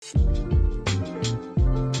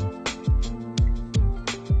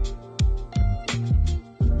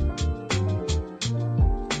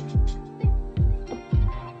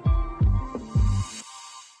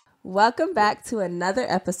Welcome back to another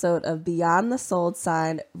episode of Beyond the Sold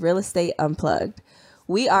Sign Real Estate Unplugged.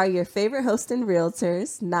 We are your favorite host and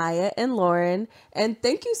realtors, Naya and Lauren, and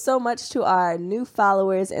thank you so much to our new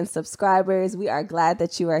followers and subscribers. We are glad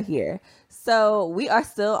that you are here. So we are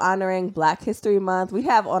still honoring Black History Month. We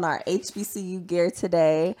have on our HBCU gear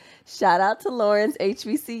today. Shout out to Lauren's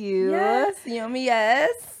HBCU. Yes, yummy,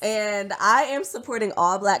 yes. And I am supporting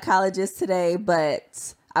all Black colleges today,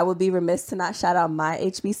 but I would be remiss to not shout out my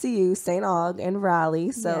HBCU, St. Aug and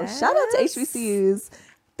Raleigh. So Shout out to HBCUs.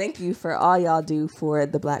 Thank you for all y'all do for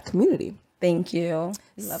the Black community. Thank you.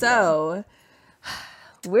 So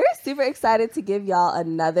we're super excited to give y'all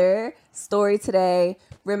another story today.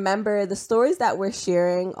 Remember, the stories that we're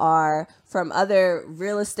sharing are from other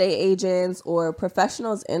real estate agents or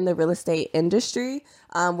professionals in the real estate industry.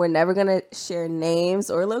 We're never going to share names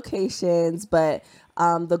or locations, but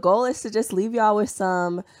the goal is to just leave y'all with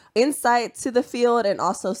some insight to the field and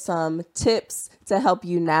also some tips to help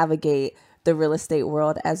you navigate the real estate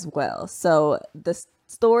world as well. So the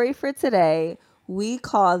story for today, we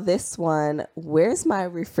call this one, Where's My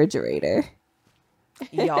Refrigerator?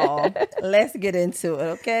 Y'all, let's get into it,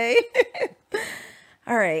 okay?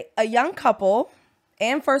 All right. A young couple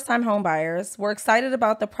and first-time home buyers were excited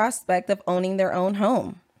about the prospect of owning their own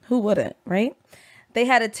home. Who wouldn't, right? They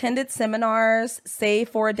had attended seminars, saved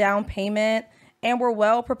for a down payment, and were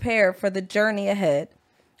well prepared for the journey ahead.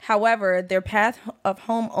 However, their path of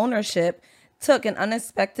home ownership took an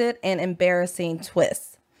unexpected and embarrassing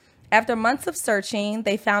twist. After months of searching,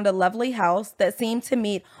 they found a lovely house that seemed to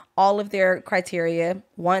meet all of their criteria,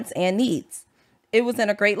 wants, and needs. It was in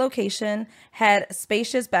a great location, had a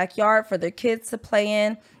spacious backyard for their kids to play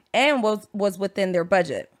in, and was within their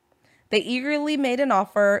budget. They eagerly made an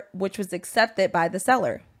offer, which was accepted by the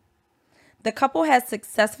seller. The couple had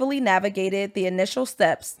successfully navigated the initial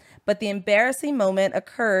steps, but the embarrassing moment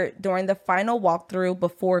occurred during the final walkthrough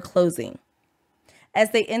before closing.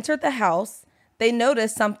 As they entered the house, they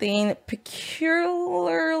noticed something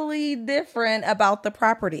peculiarly different about the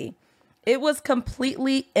property. It was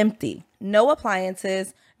completely empty. No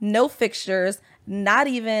appliances, no fixtures, not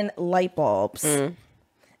even light bulbs.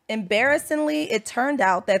 Embarrassingly, it turned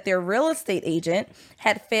out that their real estate agent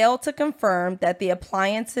had failed to confirm that the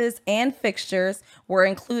appliances and fixtures were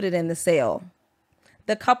included in the sale.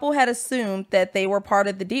 The couple had assumed that they were part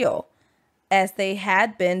of the deal, as they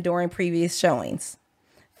had been during previous showings.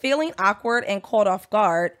 Feeling awkward and caught off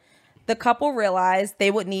guard, the couple realized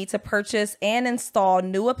they would need to purchase and install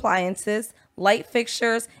new appliances, light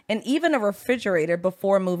fixtures, and even a refrigerator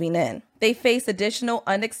before moving in. They faced additional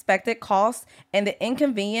unexpected costs and the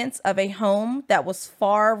inconvenience of a home that was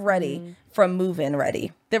far ready from move-in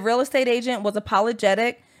ready. The real estate agent was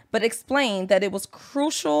apologetic, but explained that it was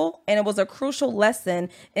crucial and it was a crucial lesson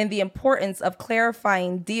in the importance of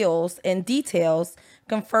clarifying deals and details,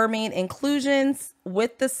 confirming inclusions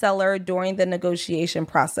with the seller during the negotiation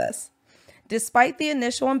process. Despite the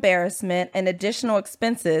initial embarrassment and additional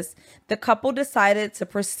expenses, the couple decided to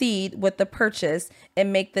proceed with the purchase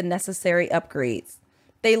and make the necessary upgrades.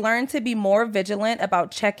 They learned to be more vigilant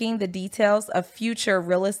about checking the details of future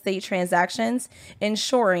real estate transactions,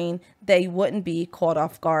 ensuring they wouldn't be caught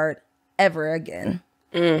off guard ever again.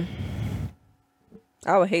 I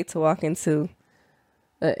would hate to walk into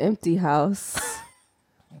an empty house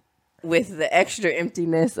with the extra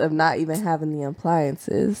emptiness of not even having the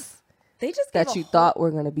appliances. They just that you thought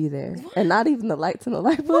were going to be there. And not even the lights and the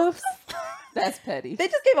light bulbs. That's petty. They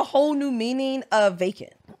just gave a whole new meaning of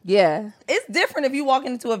vacant. Yeah. It's different if you walk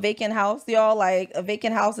into a vacant house. Y'all, like, a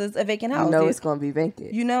vacant house is a vacant house. You know it's going to be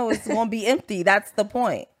vacant. You know it's going to be empty. That's the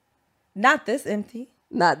point. Not this empty.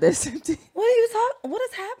 Not this empty. What are you talking? What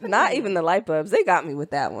is happening? Not even the light bulbs. They got me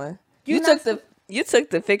with that one. You took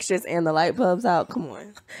the fixtures and the light bulbs out. Come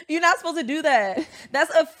on. You're not supposed to do that.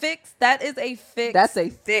 That's a fix. That is a fix. That's a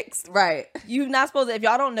fix, right. You're not supposed to, if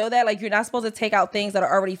y'all don't know that, like, you're not supposed to take out things that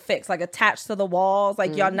are already fixed, like attached to the walls.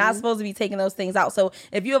 Like, y'all not supposed to be taking those things out. So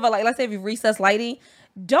if you have let's say if you recessed lighting,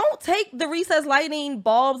 don't take the recessed lighting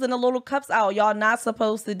bulbs and the little cups out. Y'all not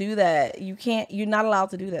supposed to do that. You're not allowed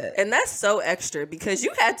to do that. And that's so extra because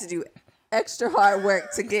you had to do extra hard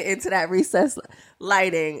work to get into that recessed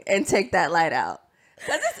lighting and take that light out.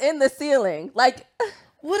 Because it's in the ceiling. Like,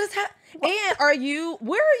 what is happening? And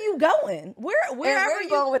where are you going? Where are you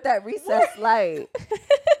going with that recessed light?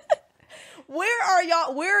 Where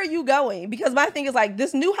are you going? Because my thing is, like,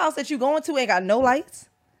 this new house that you going to ain't got no lights.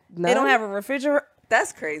 No. They don't have a refrigerator.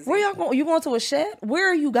 That's crazy. Where y'all going? You going to a shed? Where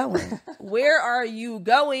are you going? Where are you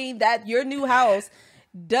going that your new house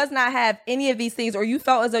does not have any of these things, or you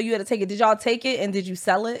felt as though you had to take it? Did y'all take it and did you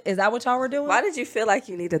sell it? Is that what y'all were doing? Why did you feel like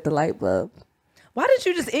you needed the light bulb? Why did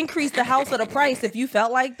you just increase the house or the price if you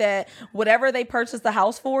felt like that whatever they purchased the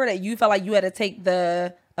house for, that you felt like you had to take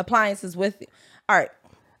the appliances with you? All right.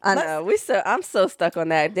 I know. I'm so stuck on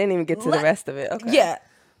that. Didn't even get to the rest of it. Okay. Yeah.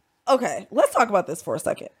 Okay. Let's talk about this for a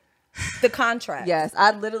second. The contract. Yes.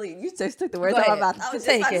 I literally, you just took the words out of my mouth. I was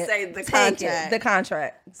just about to say the contract. The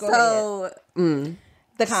contract. Go ahead.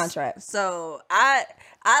 The contract. So I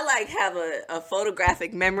like have a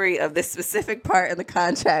photographic memory of this specific part in the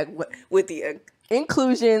contract with the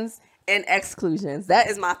inclusions and exclusions. That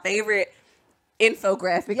is my favorite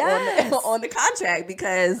infographic on the contract,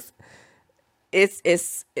 because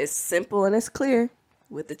it's simple and it's clear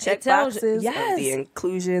with the check boxes of the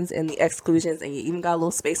inclusions and the exclusions, and you even got a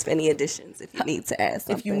little space for any additions if you need to add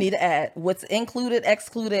something. If you need to add what's included,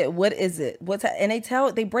 excluded, what is it? And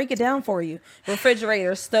they break it down for you.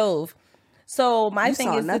 Refrigerator, stove. So my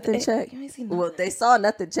thing is nothing checked. Well, they saw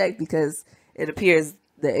nothing checked because it appears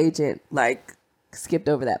the agent skipped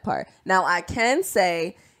over that part. Now I can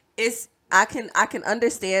say I can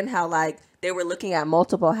understand how they were looking at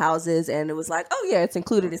multiple houses and it was like, oh yeah, it's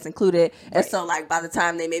included. And so by the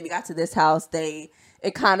time they maybe got to this house, it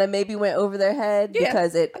kind of maybe went over their head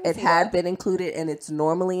because it had been included and it's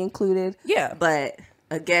normally included. Yeah. But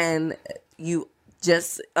again,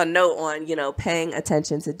 just a note on, paying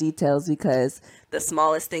attention to details, because the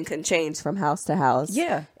smallest thing can change from house to house.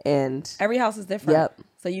 Yeah. And every house is different. Yep.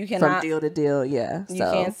 So you cannot, from deal to deal. Yeah. You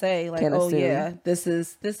can't say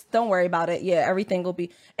this, don't worry about it. Yeah. Everything will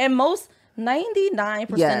be, and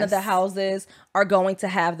 99% of the houses are going to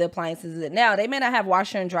have the appliances in it. Now, they may not have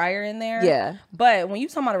washer and dryer in there. Yeah. But when you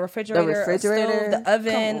talk about a refrigerator, a stove, the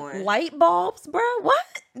oven, light bulbs, bro, what?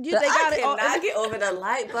 I cannot get over the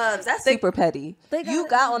light bulbs. That's super petty. You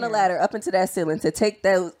got on a ladder up into that ceiling to take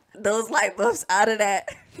those light bulbs out of that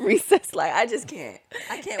recess. I just can't.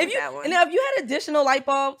 I can't with that one. Now, if you had additional light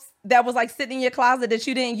bulbs that was sitting in your closet that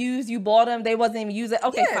you didn't use, you bought them, they wasn't even using.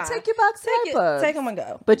 Okay, fine. Take your box light bulbs. Take them and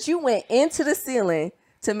go. But you went into the ceiling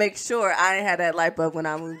to make sure I didn't have that light bulb when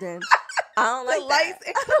I moved in. I don't like that.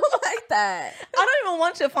 I don't like that. I don't even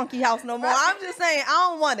want your funky house no more. Right. I'm just saying, I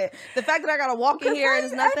don't want it. The fact that I gotta walk in here and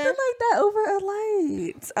it's nothing. I feel like that over a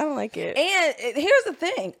light. I don't like it. And here's the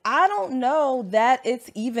thing. I don't know that it's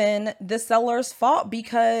even the seller's fault,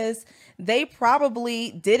 because they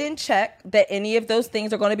probably didn't check that any of those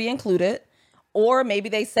things are going to be included. Or maybe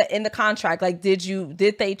they said in the contract, did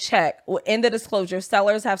they check? In the disclosure,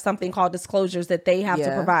 sellers have something called disclosures that they have to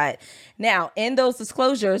provide. Now, in those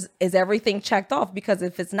disclosures, is everything checked off? Because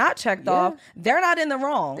if it's not checked off, they're not in the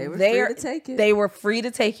wrong. They were free to take it. They were free to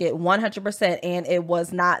take it 100%. And it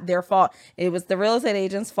was not their fault. It was the real estate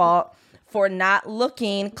agent's fault for not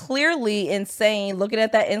looking clearly and looking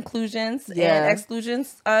at that inclusions and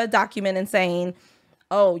exclusions document and saying,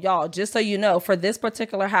 oh, y'all, just so you know, for this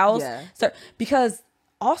particular house, because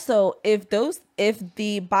also if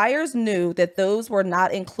the buyers knew that those were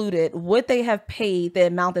not included, would they have paid the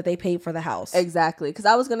amount that they paid for the house? Exactly. Because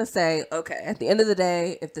I was going to say, okay, at the end of the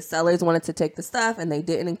day, if the sellers wanted to take the stuff and they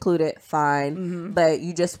didn't include it, fine. Mm-hmm. But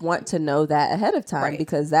you just want to know that ahead of time,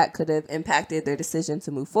 because that could have impacted their decision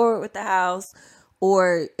to move forward with the house.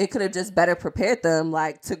 Or it could have just better prepared them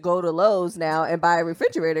to go to Lowe's now and buy a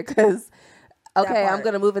refrigerator, because okay, I'm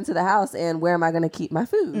going to move into the house, and where am I going to keep my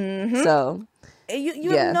food? Mm-hmm. So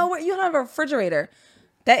you know where you don't have a refrigerator.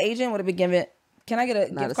 That agent would have been given, can I get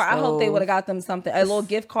a gift card? I hope they would have got them something, a little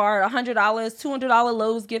gift card, $100, $200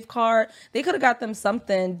 Lowe's gift card. They could have got them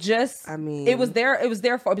something. It was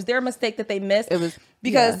their mistake that they missed. It was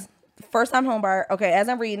because first time home buyer. Okay, as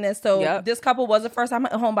I'm reading this, so this couple was a first time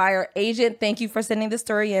home buyer. Agent, thank you for sending the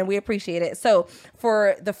story in. We appreciate it. So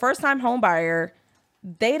for the first time home buyer,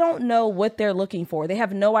 they don't know what they're looking for. They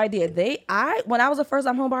have no idea. When I was a first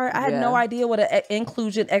time home buyer, I had no idea what an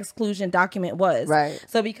inclusion exclusion document was. Right.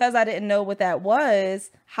 So because I didn't know what that was,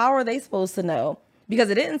 how are they supposed to know? Because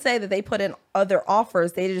it didn't say that they put in other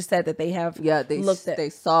offers. They just said that they have they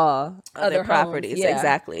saw other properties. Yeah.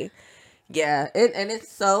 Exactly. Yeah. And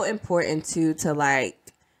it's so important to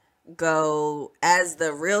go as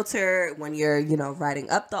the realtor when you're, writing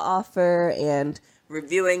up the offer and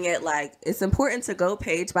reviewing it. It's important to go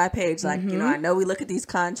page by page. I know we look at these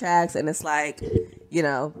contracts and it's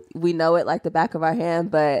we know it like the back of our hand,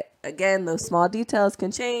 but again, those small details can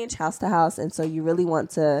change house to house. And so you really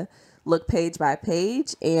want to look page by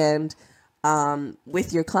page, and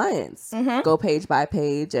with your clients, go page by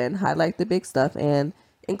page and highlight the big stuff. And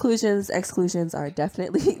inclusions, exclusions are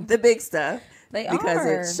definitely the big stuff. Because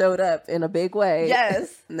it showed up in a big way.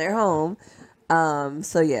 Yes. In their home.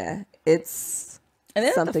 So yeah, And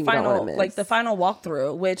then something you don't want to miss. like the final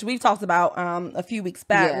walkthrough, which we've talked about a few weeks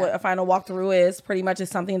back. What a final walkthrough is pretty much is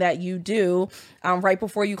something that you do right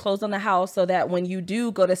before you close on the house, so that when you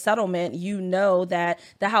do go to settlement, you know that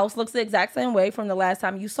the house looks the exact same way from the last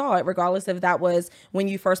time you saw it, regardless if that was when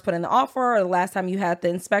you first put in the offer or the last time you had the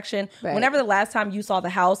inspection. Right. Whenever the last time you saw the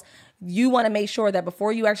house, you want to make sure that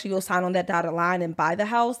before you actually go sign on that dotted line and buy the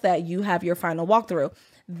house, that you have your final walkthrough.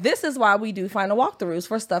 This is why we do final walkthroughs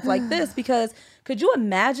for stuff like this, because could you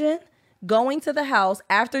imagine going to the house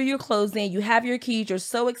after you're closing, you have your keys, you're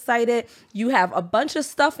so excited, you have a bunch of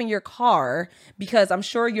stuff in your car because I'm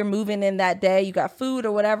sure you're moving in that day, you got food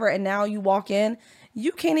or whatever, and now you walk in,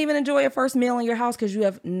 you can't even enjoy your first meal in your house because you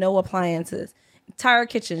have no appliances. Entire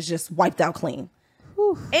kitchen's just wiped out clean.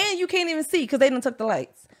 Whew. And you can't even see because they done took the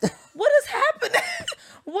lights. What is happening?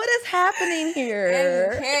 What is happening here?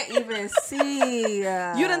 And you can't even see.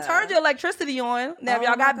 You done turned your electricity on. Now, if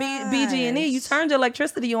y'all got BG&E, you turned your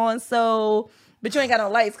electricity on. So, but you ain't got no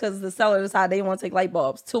lights because the seller decided they want to take light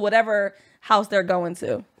bulbs to whatever house they're going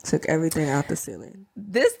to. Took everything out the ceiling.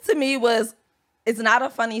 This to me was, it's not a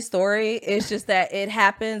funny story. It's just that it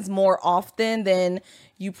happens more often than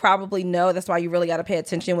you probably know. That's why you really got to pay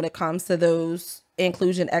attention when it comes to those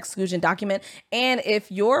inclusion exclusion document. And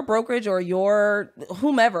if your brokerage or your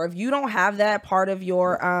whomever, if you don't have that part of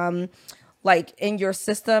your like in your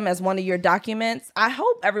system as one of your documents, I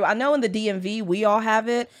know in the DMV we all have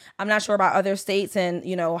it. I'm not sure about other states and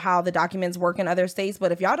you know how the documents work in other states,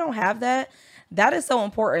 but if y'all don't have that, that is so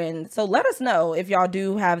important. So let us know if y'all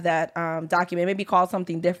do have that document. Maybe call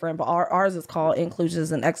something different, but ours is called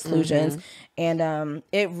inclusions and exclusions. Mm-hmm. And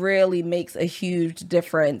it really makes a huge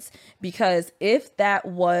difference, because if that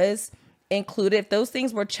was included, if those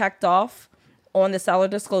things were checked off on the seller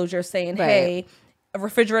disclosure saying, right, hey, a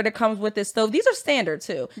refrigerator comes with this stove. These are standard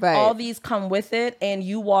too. Right. All these come with it, and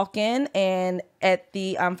you walk in and at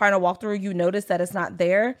the final walkthrough, you notice that it's not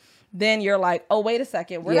there. Then you're like, oh, wait a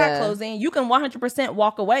second, we're not closing. You can 100%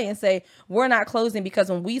 walk away and say, we're not closing because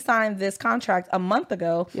when we signed this contract a month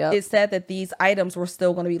ago, it said that these items were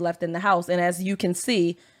still going to be left in the house. And as you can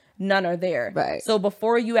see, none are there. Right. So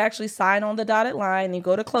before you actually sign on the dotted line and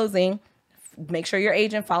go to closing, make sure your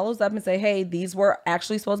agent follows up and say, hey, these were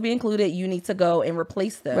actually supposed to be included. You need to go and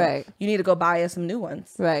replace them. Right. You need to go buy us some new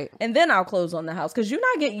ones. Right. And then I'll close on the house, because you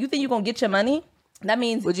think you're going to get your money? That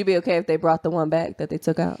means... Would you be okay if they brought the one back that they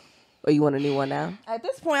took out? Or you want a new one now? At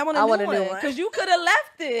this point, I want a new one. Because you could have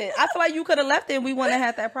left it. I feel like you could have left it and we wouldn't have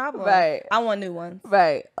had that problem. Right. I want new ones.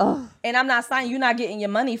 Right. Oh. And I'm not saying you're not getting your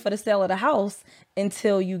money for the sale of the house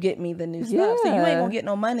until you get me the new stuff. So you ain't going to get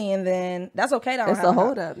no money, and then that's okay. It's a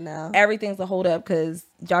hold up now. Everything's a hold up because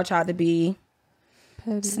y'all tried to be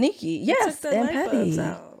petty. Sneaky. Yes, and petty.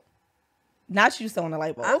 Not you still on the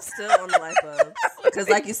light bulb. I'm still on the light bulb. Because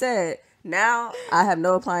like you said, now I have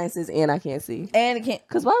no appliances and I can't see. And it can't.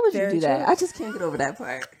 Because why would you do that? I just can't get over that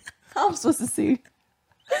part. How am I supposed to see?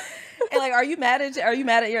 And like, are you mad at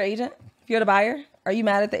your agent? If you're the buyer, are you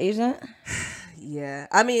mad at the agent? Yeah.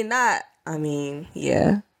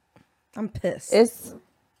 Yeah. I'm pissed.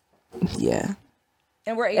 Yeah.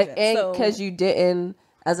 And we're agents. And because you didn't,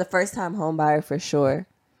 as a first time home buyer for sure,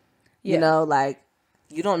 you know, like,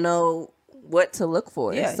 you don't know what to look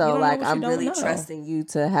for. Yeah, so like, I'm really trusting you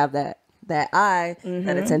to have that eye,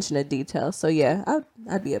 that attention to detail. So yeah,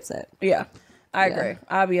 I'd be upset. Yeah, I agree.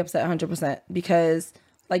 I'd be upset 100% because,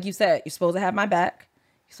 like you said, you're supposed to have my back.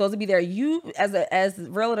 You're supposed to be there. You as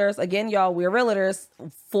realtors, again, y'all, we're realtors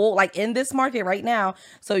full, like in this market right now.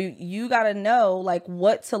 So you got to know like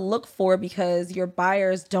what to look for, because your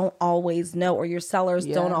buyers don't always know, or your sellers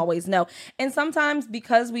don't always know. And sometimes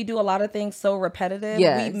because we do a lot of things so repetitive,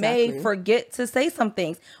 we may forget to say some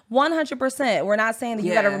things. 100%. We're not saying that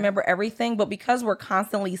you got to remember everything, but because we're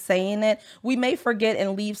constantly saying it, we may forget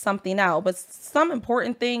and leave something out. But some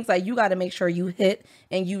important things, like, you got to make sure you hit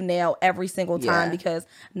and you nail every single time, because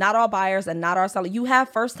not all buyers and not all sellers. You have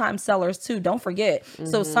first time sellers too. Don't forget.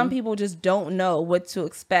 So some people just don't know what to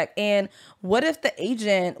expect. And what if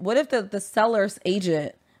the seller's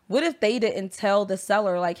agent, what if they didn't tell the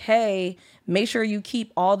seller, like, hey, make sure you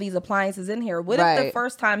keep all these appliances in here? What if the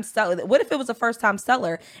first time seller, what if it was a first time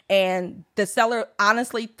seller and the seller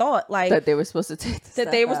honestly thought like that they were supposed to take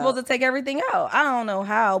supposed to take everything out? I don't know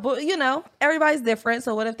how, but you know, everybody's different.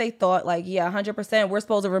 So what if they thought like, 100% we're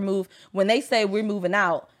supposed to remove, when they say we're moving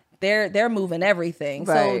out, they're moving everything.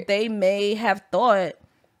 Right. So they may have thought,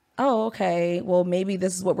 oh, okay, well, maybe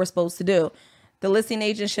this is what we're supposed to do. The listing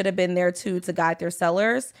agent should have been there too to guide their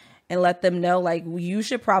sellers and let them know, like, you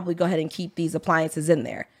should probably go ahead and keep these appliances in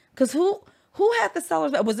there. Because who had the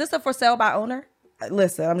sellers? Was this a for sale by owner?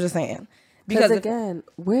 Listen, I'm just saying. Because again,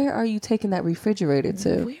 where are you taking that refrigerator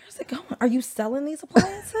to? Where's it going? Are you selling these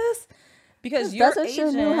appliances? Because doesn't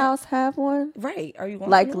your new house have one? Right. Are you going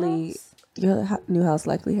likely your new house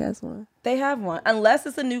likely has one. They have one. Unless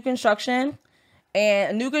it's a new construction.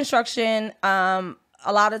 And new construction, a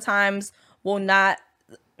lot of times will not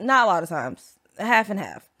a lot of times, half and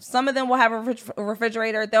half. Some of them will have a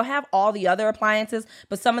refrigerator. They'll have all the other appliances,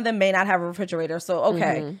 but some of them may not have a refrigerator. So,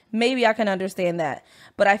 okay, maybe I can understand that.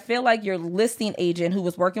 But I feel like your listing agent who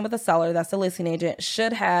was working with the seller, that's the listing agent,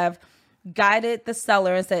 should have guided the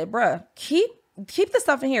seller and said, bruh, keep the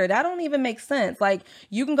stuff in here. That don't even make sense. Like,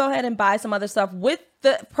 you can go ahead and buy some other stuff with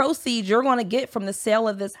the proceeds you're going to get from the sale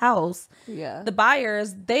of this house. Yeah. The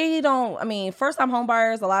buyers, first time home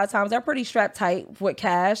buyers, a lot of times they're pretty strapped tight with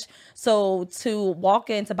cash. So to walk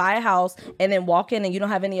in to buy a house and then walk in and you don't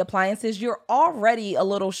have any appliances, you're already a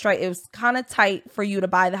little straight. It was kind of tight for you to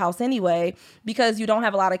buy the house anyway, because you don't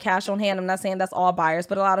have a lot of cash on hand. I'm not saying that's all buyers,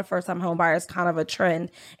 but a lot of first time home buyers, kind of a trend.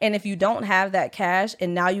 And if you don't have that cash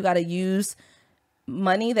and now you got to use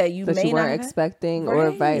money that you weren't expecting, or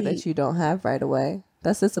that you don't have right away,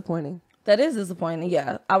 that's disappointing. That is disappointing.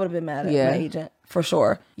 Yeah, I would have been mad at my agent for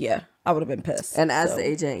sure. Yeah, I would have been pissed. And as the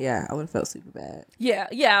agent, I would have felt super bad. Yeah,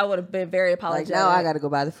 I would have been very apologetic. Like, now I got to go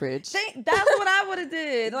buy the fridge. That's what I would have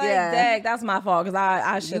did. Like, dang, that's my fault, because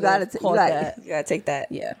I should have caught that. You gotta take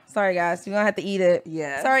that. Yeah, sorry guys, you're gonna have to eat it.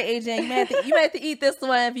 Yeah, sorry agent, you may have to eat this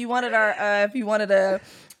one if you wanted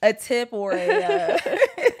a tip or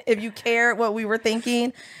if you cared what we were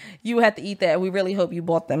thinking, you had to eat that. We really hope you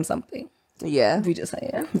bought them something. Yeah. We just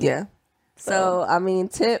saying. Yeah. So,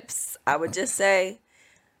 tips, I would just say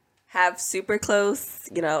have super close,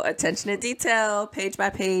 attention to detail, page by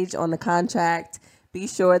page on the contract. Be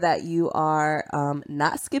sure that you are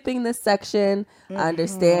not skipping this section. I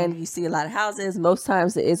understand you see a lot of houses. Most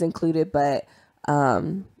times it is included, but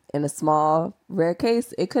in a small, rare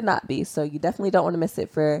case, it could not be. So you definitely don't want to miss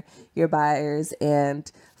it for your buyers.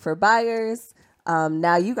 And for buyers,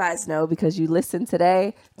 now you guys know, because you listened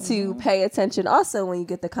today, to pay attention also when you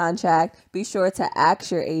get the contract. Be sure to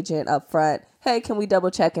ask your agent up front, hey, can we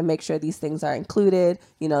double check and make sure these things are included?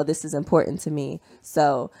 This is important to me.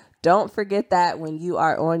 So don't forget that when you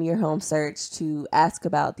are on your home search, to ask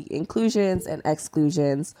about the inclusions and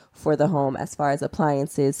exclusions for the home as far as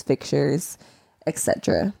appliances, fixtures,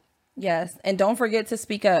 etc. Yes. And don't forget to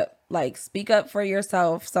speak up. Like, speak up for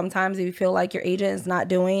yourself. Sometimes if you feel like your agent is not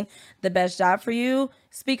doing the best job for you,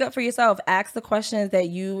 speak up for yourself. Ask the questions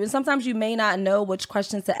and sometimes you may not know which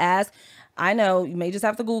questions to ask. I know you may just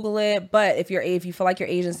have to Google it, but if you feel like your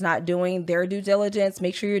agent's not doing their due diligence,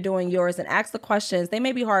 make sure you're doing yours and ask the questions. They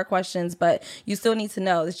may be hard questions, but you still need to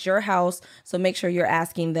know it's your house. So make sure you're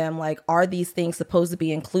asking them, like, are these things supposed to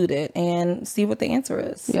be included, and see what the answer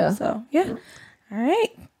is. Yeah. So, yeah. All right.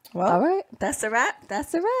 Well, all right. That's a wrap.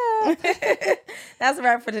 That's a wrap. That's a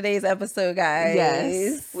wrap for today's episode, guys.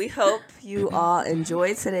 Yes. We hope you all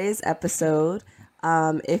enjoyed today's episode.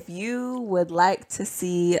 If you would like to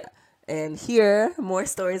see and hear more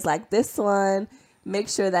stories like this one, make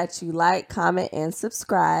sure that you like, comment, and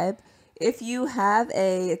subscribe. If you have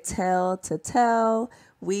a tale to tell,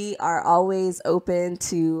 we are always open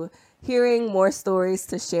to hearing more stories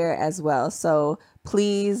to share as well. So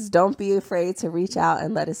please don't be afraid to reach out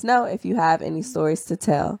and let us know if you have any stories to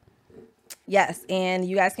tell. Yes, and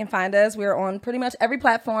you guys can find us. We're on pretty much every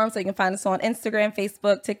platform, so you can find us on Instagram,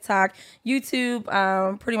 Facebook, TikTok,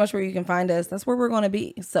 YouTube, pretty much where you can find us. That's where we're going to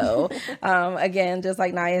be. So, again, just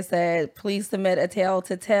like Naya said, please submit a tale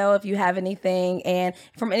to tell if you have anything. And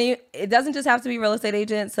it doesn't just have to be real estate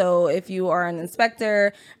agent. So if you are an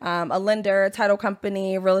inspector, a lender, title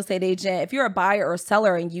company, real estate agent, if you're a buyer or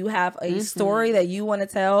seller and you have a story that you want to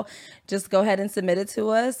tell, just go ahead and submit it to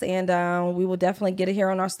us, and we will definitely get it here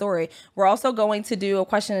on our story. We're also going to do a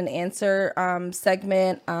question and answer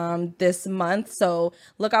segment this month, so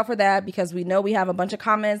look out for that, because we know we have a bunch of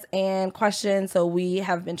comments and questions, so we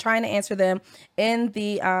have been trying to answer them in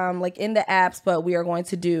the in the apps, but we are going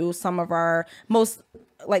to do some of our most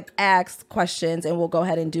asked questions, and we'll go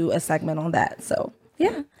ahead and do a segment on that. So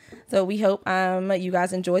yeah, so we hope you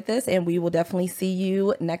guys enjoyed this, and we will definitely see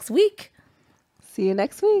you next week. See you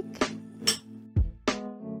next week.